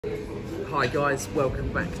Hi guys, welcome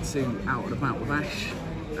back to Out and About with Ash.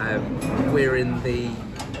 We're in the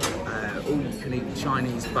all-you-can-eat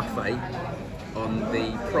Chinese buffet on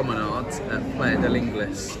the promenade at Playa del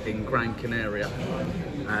Ingles in Gran Canaria.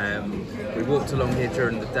 We walked along here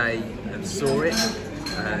during the day and saw it.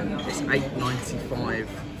 It's $8.95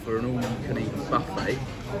 for an all-you-can-eat buffet,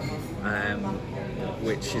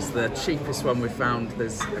 which is the cheapest one we've found.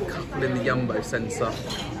 There's a couple in the Jumbo Centre,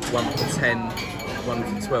 one for 10, one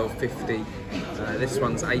for $12.50. This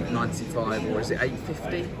one's $8.95, or is it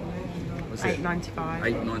 $8.50? $8.95.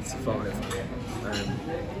 $8.95.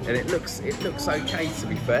 And it looks okay, to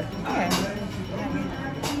be fair. Yeah.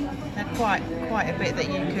 They're quite a bit that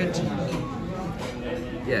you could.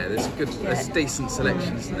 Yeah, there's a decent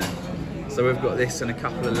selection, isn't there? So we've got this and a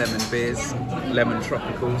couple of lemon beers, lemon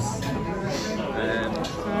tropicals.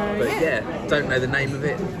 But yeah, don't know the name of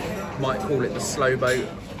it. Might call it the slow boat.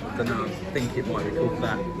 I don't know, I think it might be called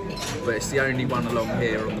that. But it's the only one along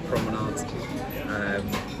here on the promenade.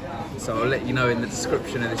 So I'll let you know in the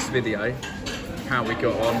description of this video how we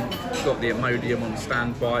got on. Got the Imodium on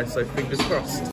standby, so fingers crossed.